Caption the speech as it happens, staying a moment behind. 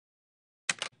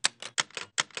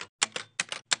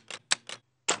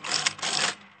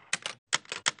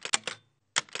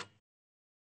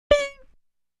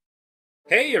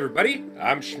Hey everybody,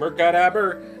 I'm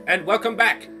schmerkadabur, and welcome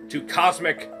back to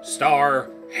Cosmic Star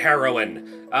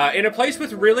Heroine. In a place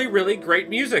with really, really great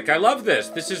music. I love this.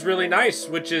 This is really nice,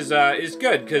 which is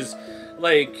good, because,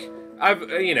 like,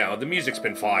 the music's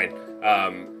been fine.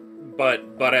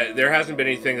 But there hasn't been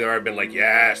anything that I've been like,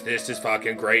 yes, this is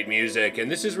fucking great music,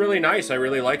 and this is really nice. I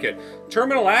really like it.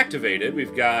 Terminal activated.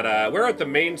 We've got, we're at the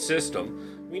main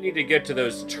system. We need to get to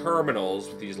those terminals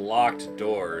with these locked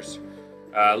doors.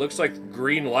 Looks like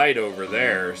green light over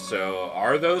there, so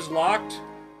are those locked?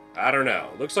 I don't know.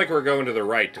 Looks like we're going to the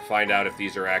right to find out if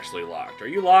these are actually locked. Are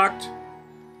you locked?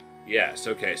 Yes,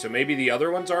 okay, so maybe the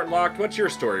other ones aren't locked? What's your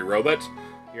story, robot?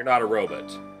 You're not a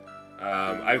robot.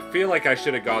 I feel like I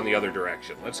should have gone the other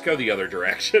direction. Let's go the other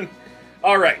direction.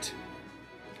 Alright.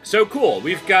 So cool.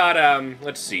 We've got,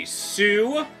 let's see,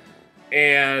 Sue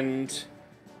and...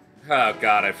 oh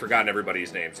god, I've forgotten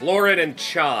everybody's names. Lauren and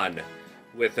Chan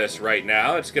with us right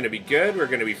now. It's going to be good. We're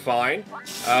going to be fine.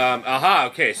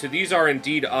 Okay, so these are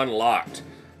indeed unlocked,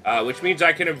 which means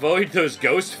I can avoid those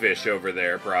ghost fish over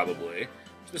there, probably.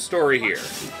 What's the story here?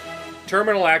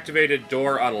 Terminal activated,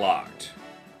 door unlocked.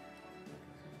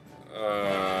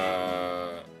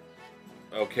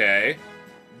 Okay.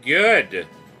 Good.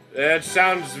 That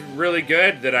sounds really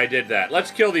good that I did that.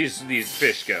 Let's kill these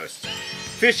fish ghosts.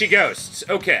 Fishy ghosts.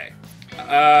 Okay.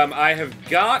 I have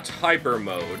got hyper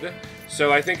mode.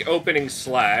 So I think opening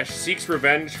slash seeks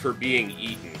revenge for being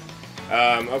eaten.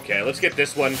 Okay, let's get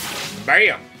this one.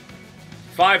 Bam!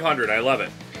 500, I love it.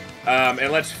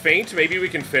 And let's feint. Maybe we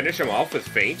can finish him off with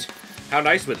feint. How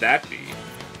nice would that be?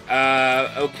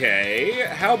 Okay.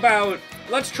 How about...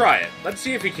 let's try it. Let's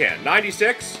see if we can.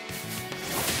 96.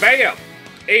 Bam!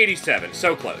 87.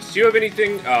 So close. Do you have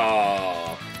anything?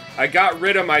 Oh, I got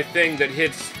rid of my thing that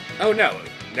hits... oh, no.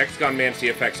 Next Gone Mancy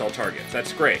affects all targets.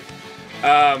 That's great.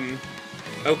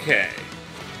 Okay.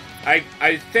 I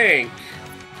think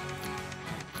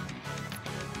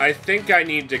I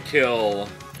need to kill...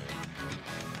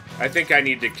 I think I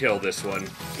need to kill this one.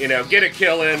 You know, get a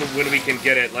kill in when we can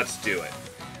get it. Let's do it.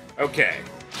 Okay.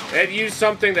 It used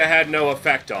something that had no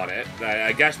effect on it.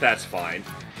 I guess that's fine.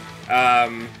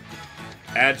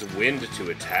 Adds wind to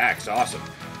attacks. Awesome.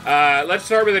 Let's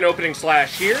start with an opening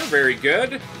slash here. Very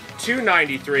good.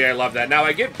 293. I love that. Now,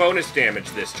 I get bonus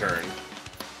damage this turn.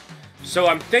 So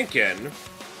I'm thinking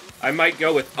I might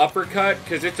go with uppercut,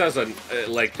 because it does,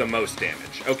 like, the most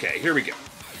damage. Okay, here we go.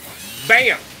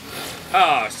 Bam!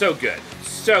 Ah, so good.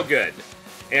 So good.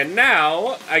 And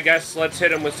now, I guess let's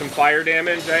hit him with some fire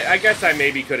damage. I guess I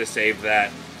maybe could have saved that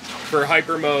for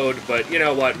hyper mode, but you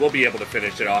know what? We'll be able to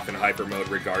finish it off in hyper mode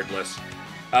regardless.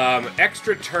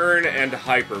 Extra turn and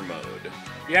hyper mode.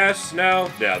 Yes?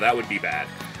 No? No, that would be bad.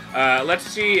 Let's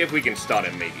see if we can stun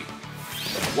him, maybe.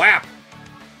 Whap!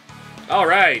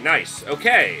 Alright, nice.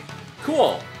 Okay,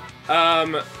 cool.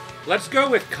 Let's go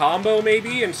with combo,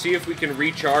 maybe, and see if we can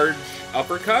recharge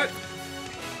uppercut.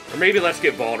 Or maybe let's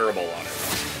get vulnerable on it.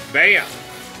 Bam!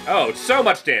 Oh, so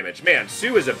much damage. Man,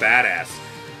 Sue is a badass.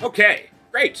 Okay,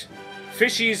 great.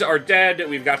 Fishies are dead.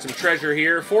 We've got some treasure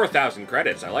here. 4,000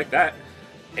 credits. I like that.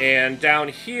 And down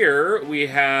here, we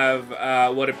have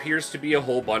what appears to be a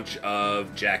whole bunch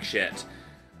of jack shit.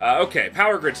 Okay,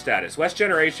 power grid status. West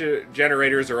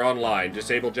generators are online.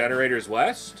 Disable generators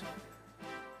west.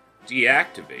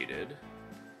 Deactivated.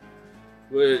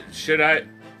 Should I...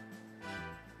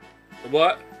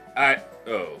 what?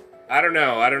 Oh. I don't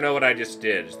know. I don't know what I just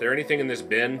did. Is there anything in this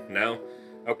bin? No?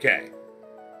 Okay.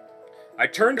 I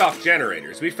turned off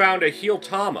generators. We found a Heal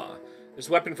Tama. This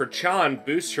weapon for Chan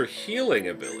boosts her healing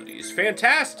abilities.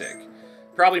 Fantastic.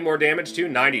 Probably more damage too.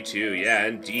 92. Yeah,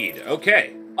 indeed.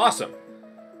 Okay. Awesome.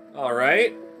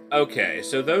 Alright. Okay,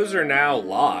 so those are now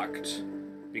locked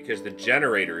because the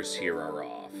generators here are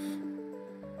off.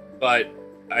 But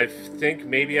I think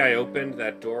maybe I opened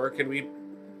that door. Can we...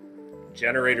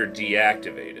 generator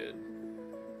deactivated.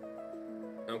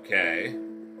 Okay.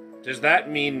 Does that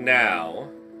mean now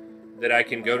that I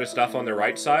can go to stuff on the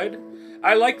right side?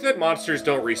 I like that monsters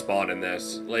don't respawn in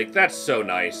this. Like, that's so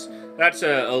nice. That's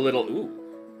a little... ooh.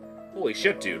 Holy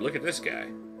shit, dude. Look at this guy.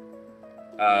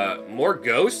 More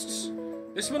ghosts?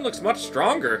 This one looks much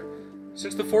stronger.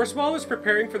 Since the Force Wall is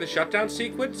preparing for the shutdown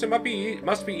sequence, it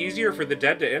must be easier for the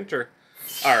dead to enter.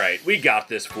 Alright, we got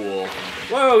this fool.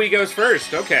 Whoa, he goes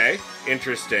first. Okay,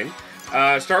 interesting.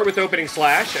 Start with opening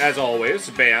slash, as always.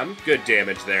 Bam, good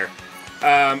damage there.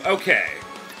 Okay.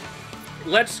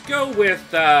 Let's go with,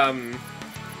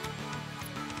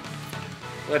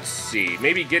 let's see,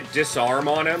 maybe get disarm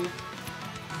on him.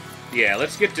 Yeah,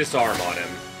 let's get disarm on him.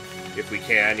 If we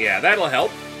can, yeah, that'll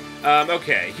help.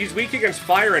 Okay, he's weak against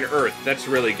fire and earth. That's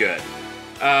really good.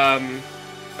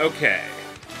 Okay.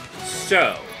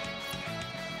 So,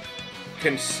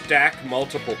 can stack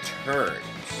multiple turns.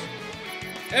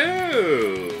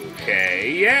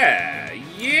 Okay,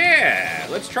 yeah.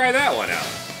 Let's try that one out.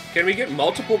 Can we get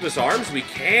multiple disarms? We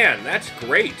can. That's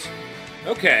great.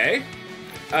 Okay.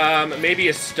 Maybe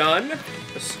a stun.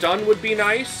 A stun would be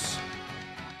nice.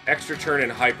 Extra turn in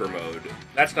hyper mode.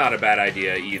 That's not a bad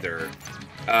idea either.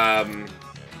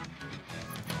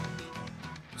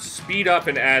 Speed up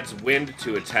and adds wind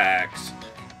to attacks.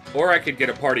 Or I could get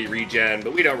a party regen,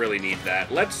 but we don't really need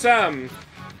that. Let's, oh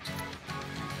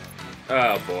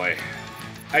boy.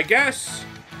 I guess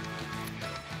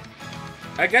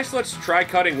let's try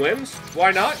cutting winds.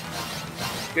 Why not?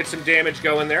 Get some damage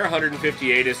going there.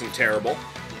 158 isn't terrible.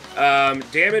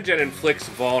 Damage and inflicts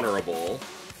vulnerable.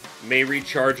 May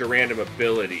recharge a random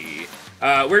ability.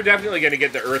 We're definitely going to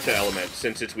get the Earth element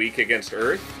since it's weak against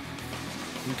Earth.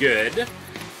 Good.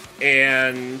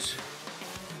 And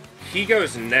he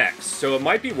goes next, so it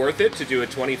might be worth it to do a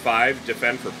 25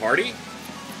 defend for party.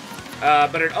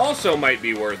 But it also might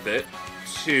be worth it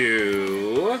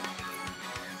to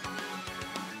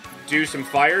do some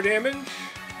fire damage.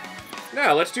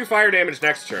 No, let's do fire damage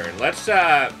next turn. Let's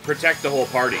protect the whole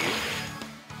party.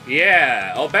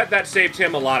 Yeah, I'll bet that saved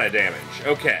him a lot of damage.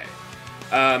 Okay.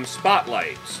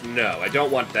 Spotlight. No, I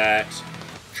don't want that.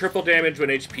 Triple damage when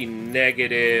HP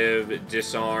negative.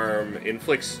 Disarm.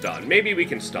 Inflict stun. Maybe we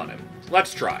can stun him.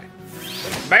 Let's try.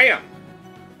 Bam!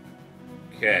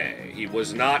 Okay, he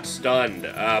was not stunned,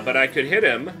 but I could hit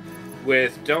him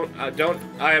with... Don't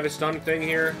I have a stun thing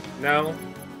here? No?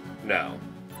 No.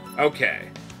 Okay.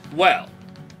 Well,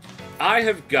 I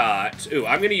have got... Ooh,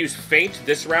 I'm going to use Feint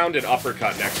this round and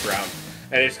Uppercut next round.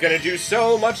 And it's going to do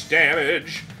so much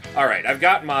damage. Alright, I've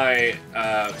got my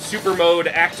super mode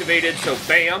activated, so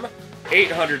bam!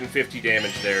 850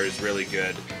 damage there is really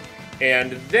good.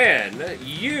 And then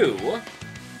you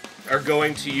are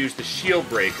going to use the Shield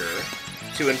Breaker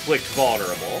to inflict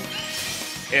vulnerable.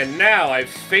 And now I've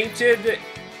feinted,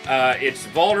 it's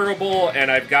vulnerable, and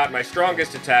I've got my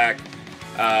strongest attack,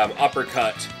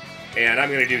 Uppercut. And I'm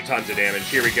going to do tons of damage.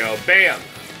 Here we go. Bam!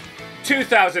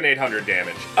 2,800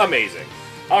 damage. Amazing.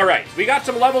 Alright, we got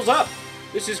some levels up.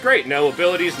 This is great. No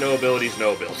abilities, no abilities,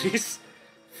 no abilities.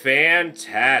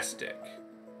 Fantastic.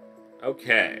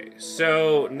 Okay,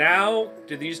 so now,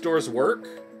 do these doors work?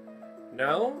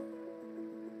 No?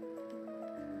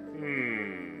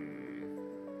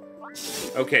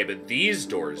 Okay, but these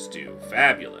doors do.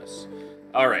 Fabulous.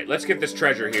 Alright, let's get this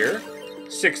treasure here.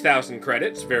 6,000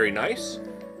 credits. Very nice.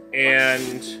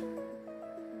 And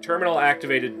terminal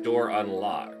activated, door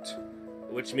unlocked.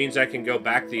 Which means I can go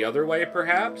back the other way,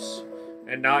 perhaps?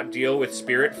 And not deal with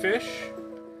spirit fish?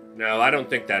 No, I don't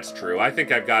think that's true. I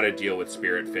think I've got to deal with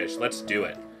spirit fish. Let's do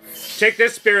it. Take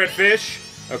this, spirit fish!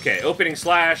 Okay, opening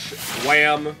slash,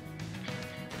 wham.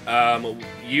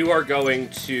 You are going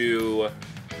to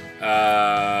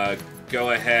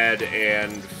go ahead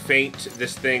and feint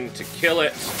this thing to kill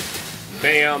it.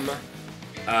 Bam.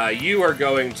 You are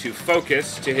going to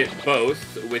focus to hit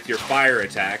both with your fire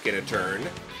attack in a turn.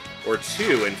 Or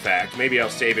two, in fact. Maybe I'll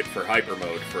save it for hyper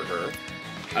mode for her.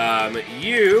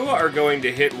 You are going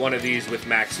to hit one of these with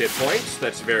max hit points.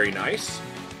 That's very nice.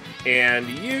 And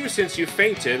you, since you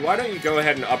fainted, why don't you go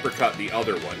ahead and uppercut the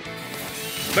other one?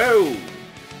 Boom!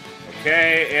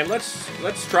 Okay, and let's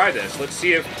try this. Let's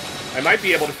see if I might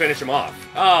be able to finish him off.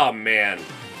 Oh, man.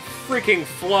 Freaking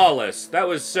flawless. That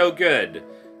was so good.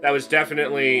 That was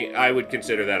definitely, I would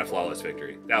consider that a flawless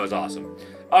victory. That was awesome.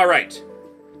 All right.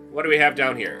 What do we have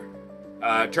down here?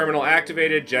 Terminal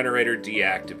activated, generator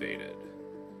deactivated.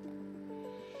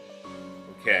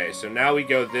 Okay, so now we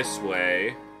go this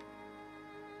way.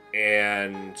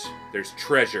 And there's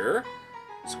treasure.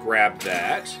 Let's grab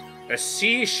that. A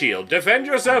sea shield. Defend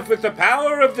yourself with the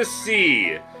power of the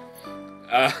sea.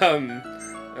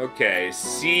 Okay,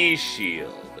 sea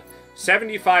shield.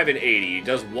 75 and 80.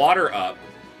 Does water up.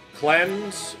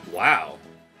 Cleanse. Wow.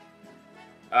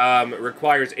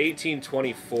 Requires 18,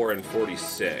 24, and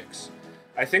 46.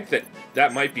 I think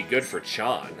that might be good for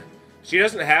Chan. She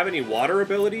doesn't have any water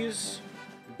abilities,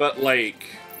 but, like...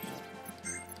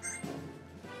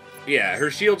 Yeah, her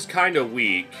shield's kind of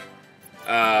weak.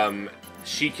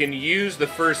 She can use the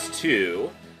first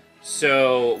two.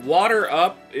 So, water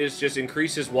up is just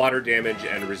increases water damage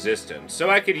and resistance. So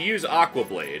I could use Aqua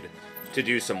Blade to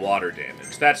do some water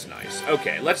damage. That's nice.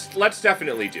 Okay, let's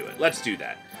definitely do it. Let's do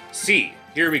that. C.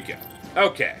 Here we go.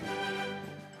 Okay.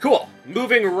 Cool.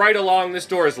 Moving right along. This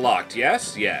door is locked.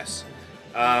 Yes? Yes.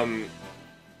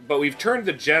 But we've turned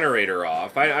the generator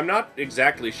off. I'm not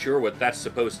exactly sure what that's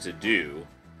supposed to do.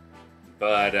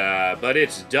 But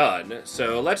it's done.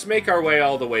 So let's make our way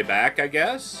all the way back, I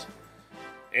guess.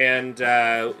 And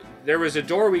there was a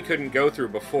door we couldn't go through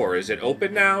before. Is it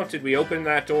open now? Did we open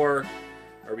that door?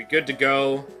 Are we good to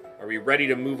go? Are we ready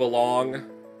to move along?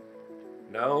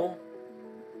 No?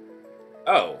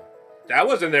 Oh, that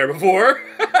wasn't there before.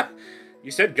 You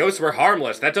said ghosts were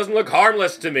harmless. That doesn't look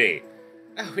harmless to me.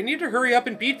 Oh, we need to hurry up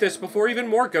and beat this before even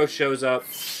more ghost shows up.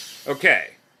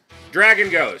 Okay. Dragon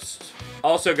Ghost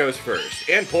also goes first.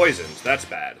 And poisons. That's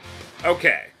bad.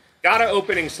 Okay. Got an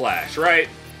opening slash, right?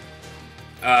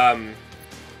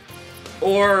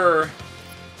 Or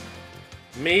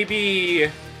maybe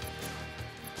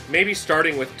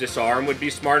starting with disarm would be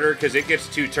smarter, because it gets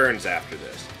 2 turns after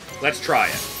this. Let's try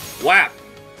it. Whap!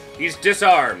 He's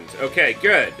disarmed. Okay,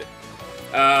 good.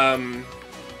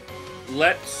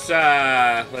 Let's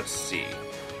see.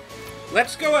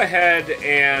 Let's go ahead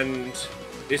and...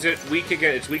 Is it weak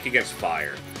against... It's weak against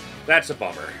fire. That's a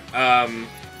bummer.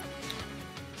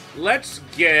 Let's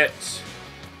get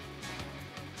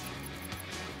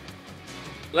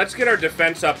our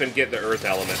defense up and get the earth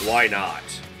element. Why not?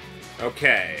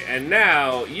 Okay, and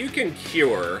now you can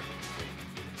cure.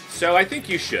 So I think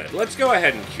you should. Let's go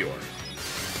ahead and cure.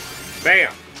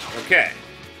 Bam! Okay.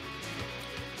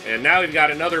 And now we've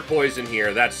got another poison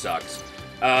here. That sucks.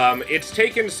 It's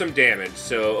taken some damage,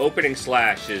 so opening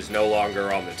slash is no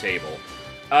longer on the table.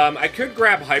 I could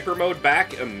grab hyper mode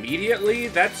back immediately.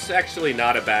 That's actually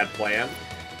not a bad plan.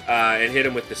 And hit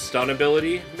him with the stun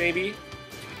ability, maybe.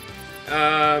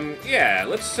 Yeah,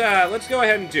 let's go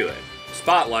ahead and do it.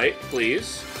 Spotlight,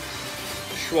 please.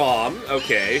 Schwam.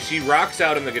 Okay, she rocks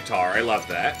out in the guitar. I love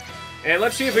that. And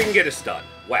let's see if we can get a stun.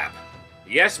 Whap.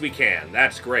 Yes, we can.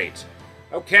 That's great.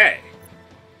 Okay.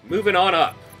 Moving on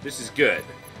up. This is good.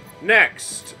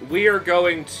 Next, we are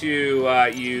going to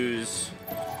use...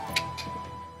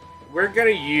 We're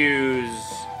going to use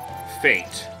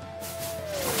Faint.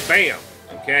 Bam.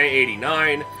 Okay,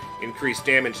 89. Increased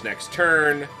damage next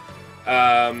turn.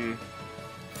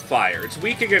 Fire. It's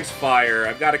weak against fire.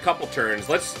 I've got a couple turns.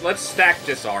 Let's stack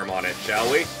disarm on it, shall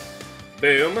we?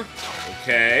 Boom.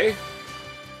 Okay.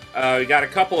 We got a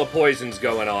couple of poisons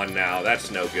going on now. That's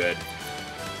no good.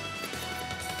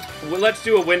 Well, let's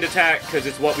do a wind attack, because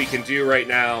it's what we can do right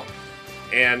now.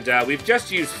 And we've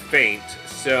just used Faint,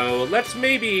 so let's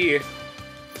maybe...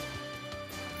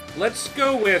 Let's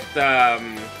go with,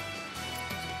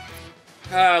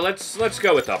 let's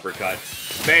go with Uppercut.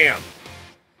 Bam!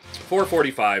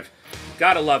 445.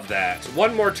 Gotta love that.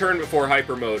 One more turn before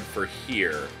Hyper Mode for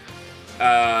here.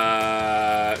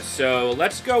 So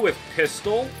let's go with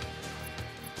Pistol.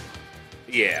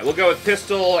 Yeah, we'll go with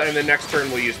Pistol, and the next turn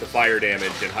we'll use the fire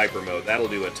damage in Hyper Mode. That'll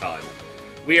do a ton.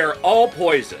 We are all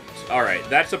poisoned. Alright,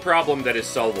 that's a problem that is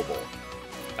solvable.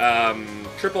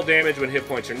 Triple damage when hit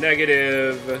points are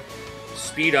negative.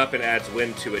 Speed up and adds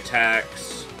wind to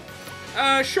attacks.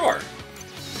 Sure.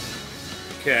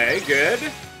 Okay, good.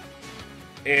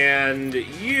 And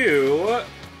you,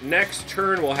 next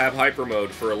turn, will have Hyper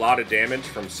Mode for a lot of damage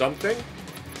from something.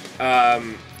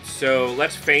 So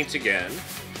let's Faint again.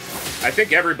 I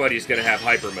think everybody's going to have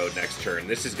Hyper Mode next turn.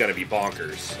 This is going to be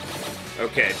bonkers.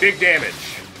 Okay, big damage.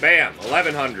 Bam,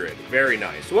 1100. Very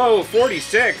nice. Whoa,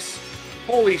 46!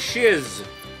 Holy shiz.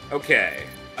 Okay.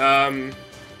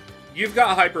 You've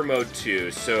got Hyper Mode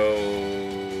too, so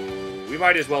we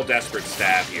might as well Desperate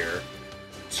Stab here.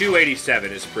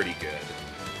 287 is pretty good.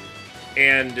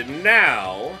 And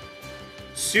now,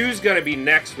 Sue's going to be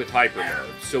next with Hyper Mode,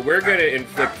 so we're going to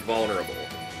inflict Vulnerable,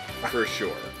 for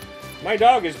sure. My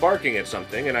dog is barking at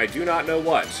something, and I do not know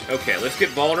what. Okay, let's get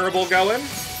Vulnerable going.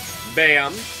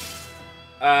 Bam.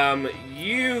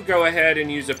 You go ahead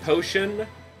and use a potion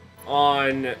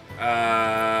on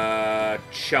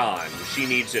Chan. She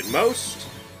needs it most.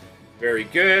 Very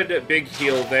good. Big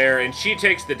heal there, and she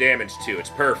takes the damage too.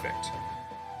 It's perfect.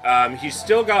 He's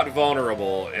still got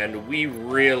Vulnerable, and we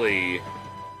really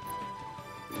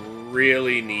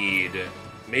need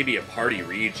maybe a party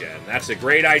regen. That's a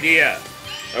great idea.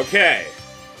 Okay.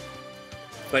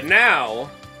 But now,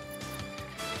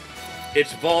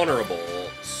 it's vulnerable,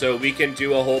 so we can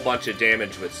do a whole bunch of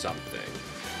damage with something.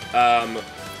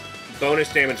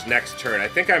 Bonus damage next turn. I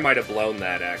think I might have blown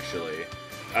that, actually.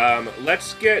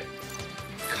 Let's get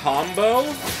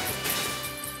combo.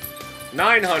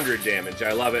 900 damage.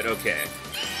 I love it. Okay.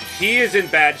 He is in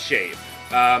bad shape.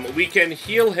 We can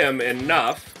heal him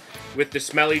enough with the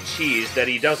smelly cheese that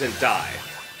he doesn't die.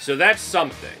 So that's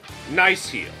something. Nice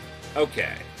heal.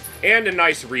 Okay. And a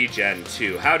nice regen,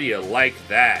 too. How do you like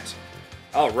that?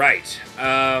 Alright.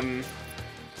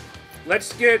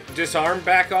 Let's get Disarm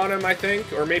back on him, I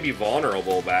think. Or maybe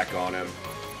Vulnerable back on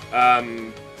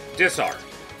him. disarm.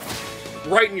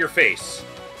 Right in your face.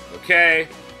 Okay.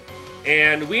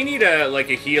 And we need a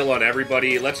heal on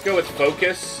everybody. Let's go with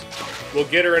focus. We'll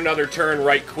get her another turn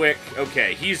right quick.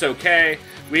 Okay, he's okay.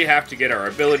 We have to get our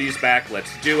abilities back.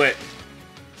 Let's do it.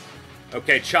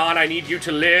 Okay, Chan, I need you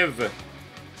to live.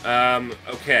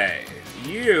 Okay.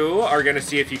 You are gonna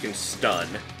see if you can stun.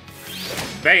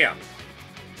 Bam.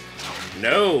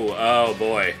 No. Oh,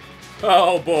 boy.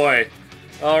 Oh, boy.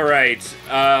 All right.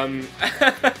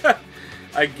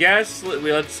 I guess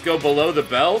let's go below the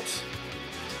belt.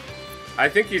 I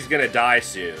think he's gonna die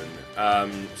soon.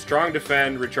 Strong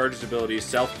defend, recharges abilities,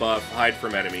 self-buff, hide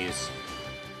from enemies.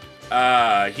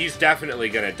 He's definitely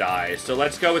gonna die. So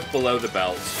let's go with below the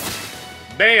belt.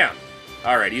 Bam!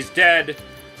 Alright, he's dead.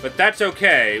 But that's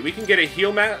okay. We can get a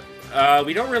heal mat.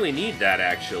 We don't really need that,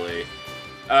 actually.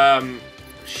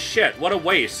 Shit, what a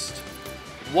waste.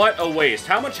 What a waste.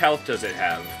 How much health does it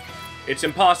have? It's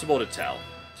impossible to tell.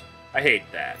 I hate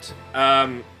that.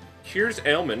 Cures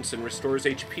ailments and restores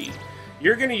HP.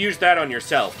 You're gonna use that on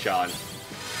yourself, John.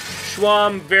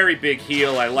 Schwam, very big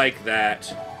heal. I like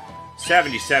that.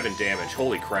 77 damage.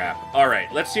 Holy crap.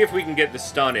 Alright, let's see if we can get the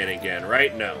stun in again,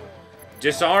 right? No.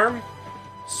 Disarm?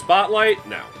 Spotlight?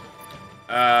 No.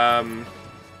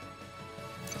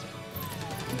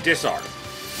 Disarm.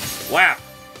 Wow.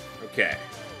 Okay.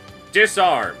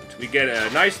 Disarmed. We get a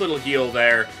nice little heal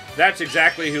there. That's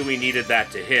exactly who we needed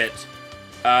that to hit.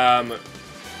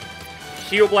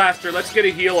 Heal Blaster. Let's get a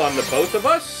heal on the both of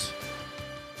us.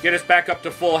 Get us back up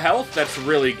to full health. That's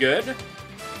really good.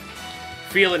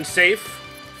 Feeling safe.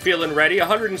 Feeling ready.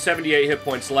 178 hit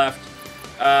points left.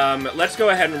 Let's go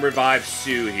ahead and revive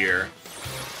Sue here.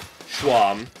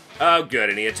 Schwam. Oh, good.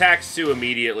 And he attacks Sue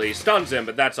immediately. Stuns him,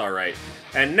 but that's alright.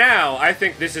 And now, I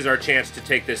think this is our chance to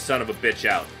take this son of a bitch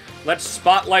out. Let's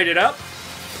spotlight it up.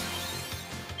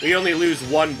 We only lose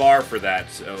 1 bar for that,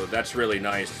 so that's really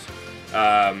nice.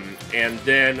 And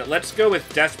then let's go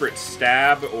with Desperate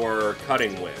Stab or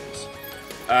Cutting Winds.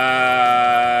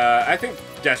 I think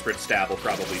Desperate Stab will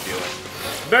probably do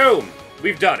it. Boom!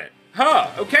 We've done it. Huh,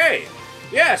 okay.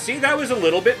 Yeah, see, that was a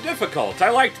little bit difficult. I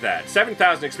liked that.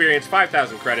 7,000 experience,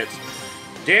 5,000 credits.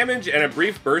 Damage and a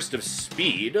brief burst of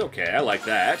speed. Okay, I like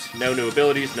that. No new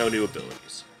abilities, no new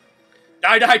abilities.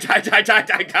 Die, die, die, die, die,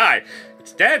 die, die!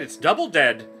 It's dead, it's double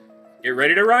dead. Get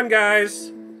ready to run,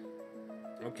 guys.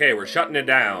 Okay, we're shutting it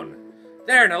down.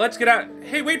 There, now let's get out.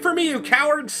 Hey, wait for me, you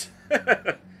cowards!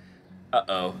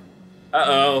 Uh-oh.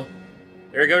 Uh-oh.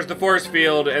 There goes the force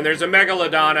field, and there's a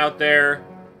Megalodon out there.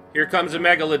 Here comes a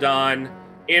Megalodon.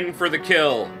 In for the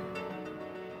kill.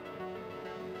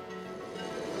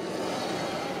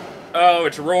 Oh,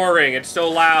 it's roaring. It's so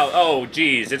loud. Oh,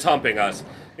 geez, it's humping us.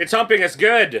 It's humping us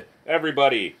good,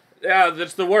 everybody. Yeah,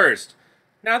 that's the worst.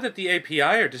 Now that the API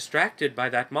are distracted by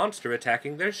that monster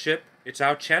attacking their ship, it's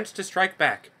our chance to strike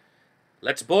back.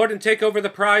 Let's board and take over the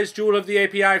prize jewel of the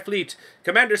API fleet,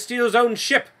 Commander Steele's own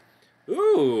ship.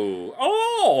 Ooh.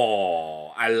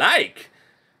 Oh, I like.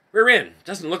 We're in.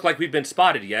 Doesn't look like we've been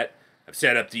spotted yet. I've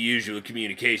set up the usual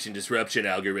communication disruption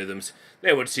algorithms.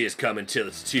 They won't see us coming till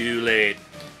it's too late.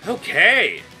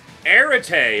 Okay.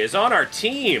 Arete is on our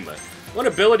team. What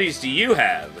abilities do you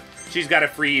have? She's got a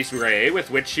freeze ray with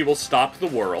which she will stop the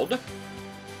world.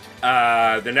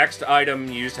 The next item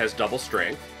used has double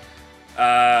strength.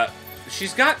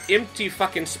 She's got empty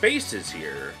fucking spaces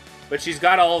here, but she's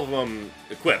got all of them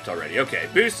equipped already. Okay,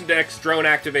 boost next drone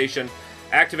activation.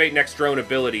 Activate next drone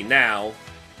ability now.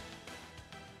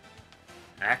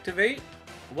 Activate?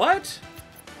 What?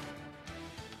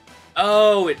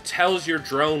 Oh, it tells your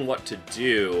drone what to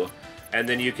do, and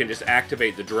then you can just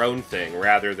activate the drone thing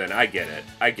rather than... I get it.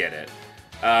 I get it.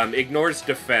 Ignores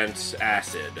defense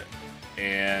acid.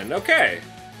 And, okay.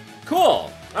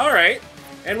 Cool. Alright.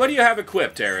 And what do you have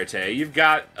equipped, Arete? You've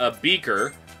got a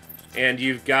beaker, and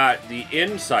you've got the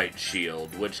insight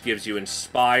shield, which gives you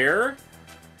inspire,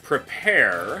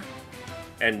 prepare,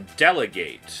 and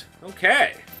delegate.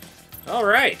 Okay.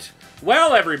 Alright.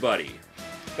 Well, everybody,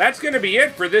 that's going to be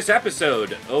it for this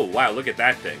episode. Oh, wow, look at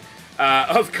that thing.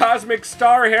 Of Cosmic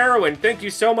Star Heroine. Thank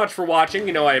you so much for watching.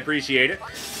 You know I appreciate it.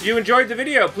 If you enjoyed the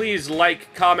video, please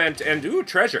like, comment, and... Ooh,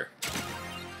 treasure.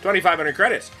 2,500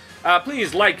 credits.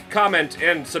 Please like, comment,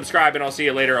 and subscribe, and I'll see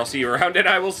you later. I'll see you around, and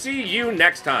I will see you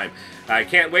next time. I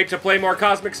can't wait to play more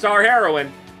Cosmic Star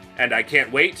Heroine, and I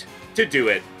can't wait to do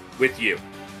it with you.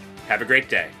 Have a great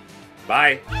day.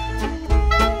 Bye.